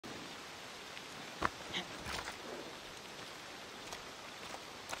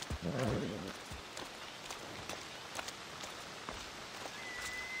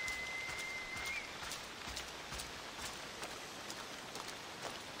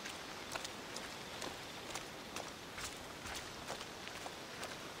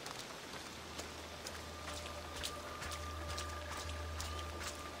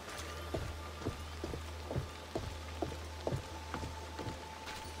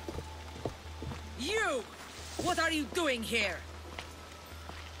You! What are you doing here?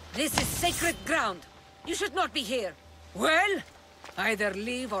 This is sacred ground. You should not be here. Well, either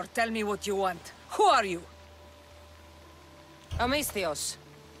leave or tell me what you want. Who are you? Amestios.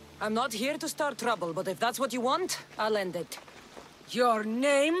 I'm not here to start trouble, but if that's what you want, I'll end it. Your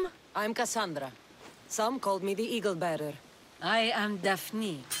name? I'm Cassandra. Some called me the Eagle Bearer. I am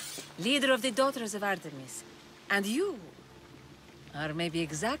Daphne, leader of the Daughters of Artemis. And you are maybe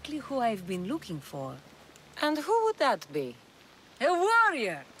exactly who I've been looking for. And who would that be? A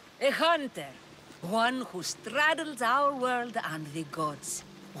warrior, a hunter. One who straddles our world and the gods.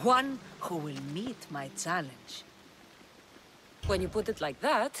 One who will meet my challenge. When you put it like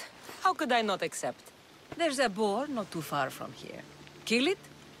that, how could I not accept? There's a boar not too far from here. Kill it,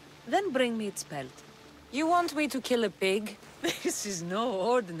 then bring me its pelt. You want me to kill a pig? This is no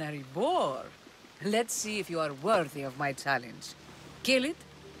ordinary boar. Let's see if you are worthy of my challenge. Kill it,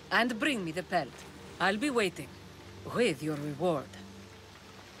 and bring me the pelt. I'll be waiting, with your reward.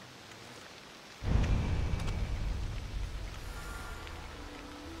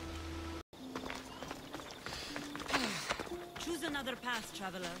 Choose another path,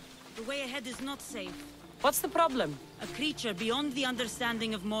 traveler. The way ahead is not safe. What's the problem? A creature beyond the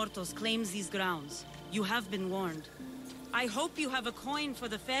understanding of mortals claims these grounds. You have been warned. I hope you have a coin for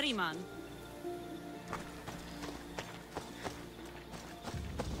the ferryman.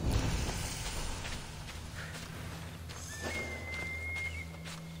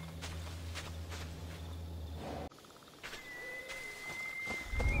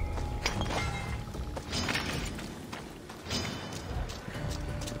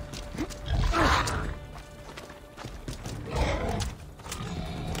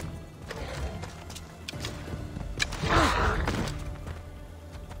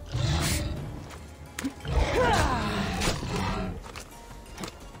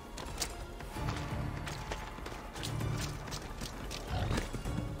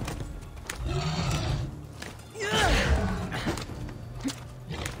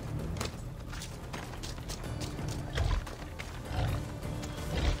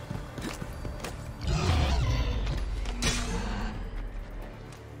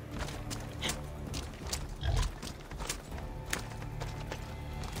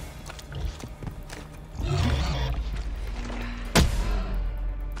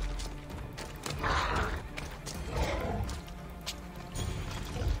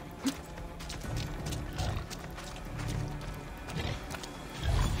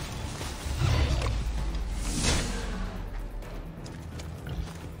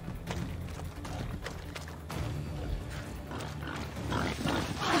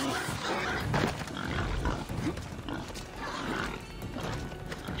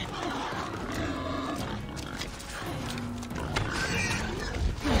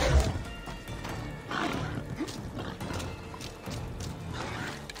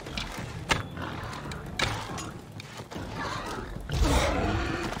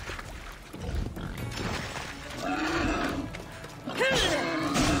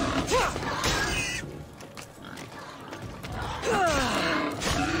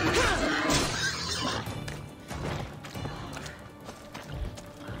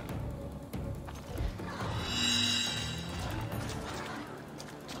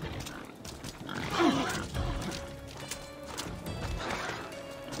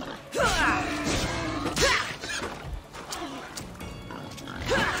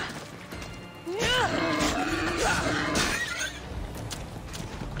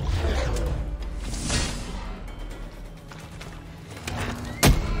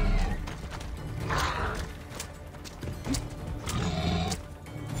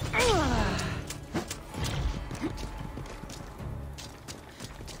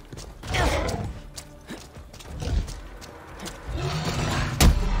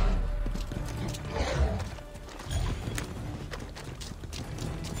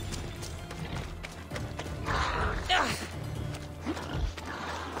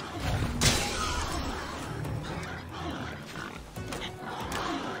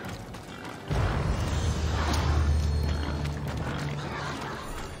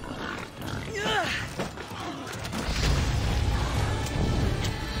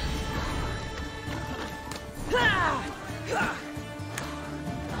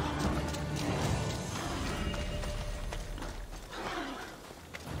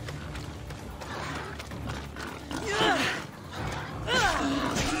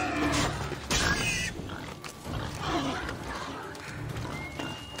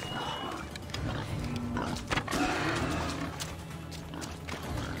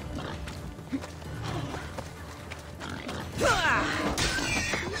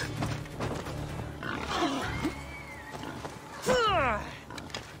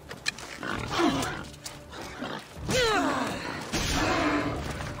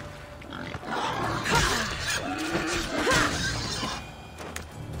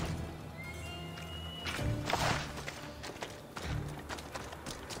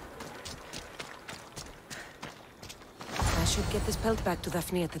 should get this pelt back to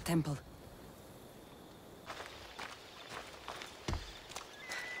Daphnae at the temple.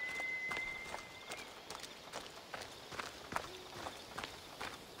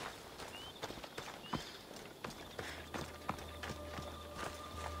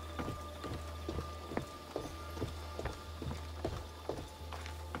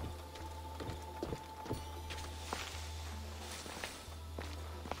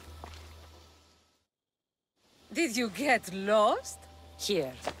 Did you get lost?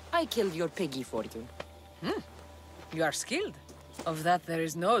 Here, I killed your piggy for you. You are skilled. Of that there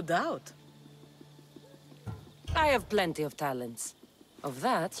is no doubt. I have plenty of talents. Of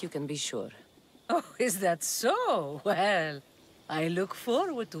that, you can be sure. Oh, is that so? Well, I look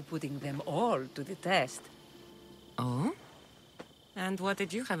forward to putting them all to the test. Oh? And what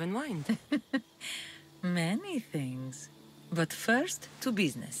did you have in mind? Many things. But first, to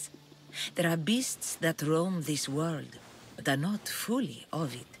business. There are beasts that roam this world, but are not fully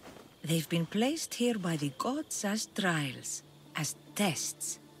of it. They've been placed here by the gods as trials, as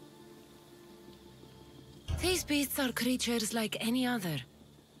tests. These beasts are creatures like any other.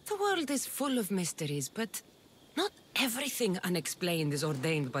 The world is full of mysteries, but not everything unexplained is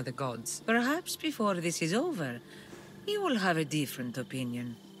ordained by the gods. Perhaps before this is over, you will have a different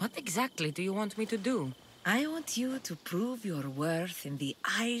opinion. What exactly do you want me to do? I want you to prove your worth in the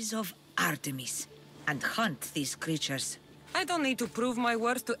eyes of Artemis, and hunt these creatures. I don't need to prove my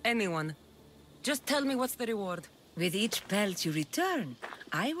worth to anyone. Just tell me what's the reward. With each pelt you return,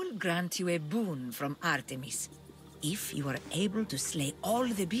 I will grant you a boon from Artemis. If you are able to slay all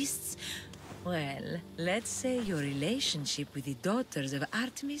the beasts, well, let's say your relationship with the daughters of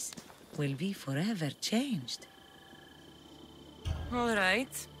Artemis will be forever changed. All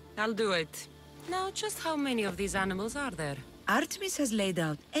right, I'll do it. Now, just how many of these animals are there? Artemis has laid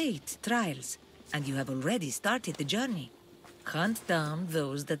out 8 trials, and you have already started the journey. Hunt down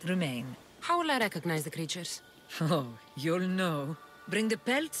those that remain. How will I recognize the creatures? Oh, you'll know. Bring the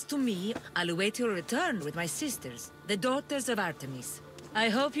pelts to me. I'll await your return with my sisters, the daughters of Artemis. I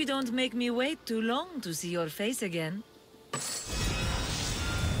hope you don't make me wait too long to see your face again.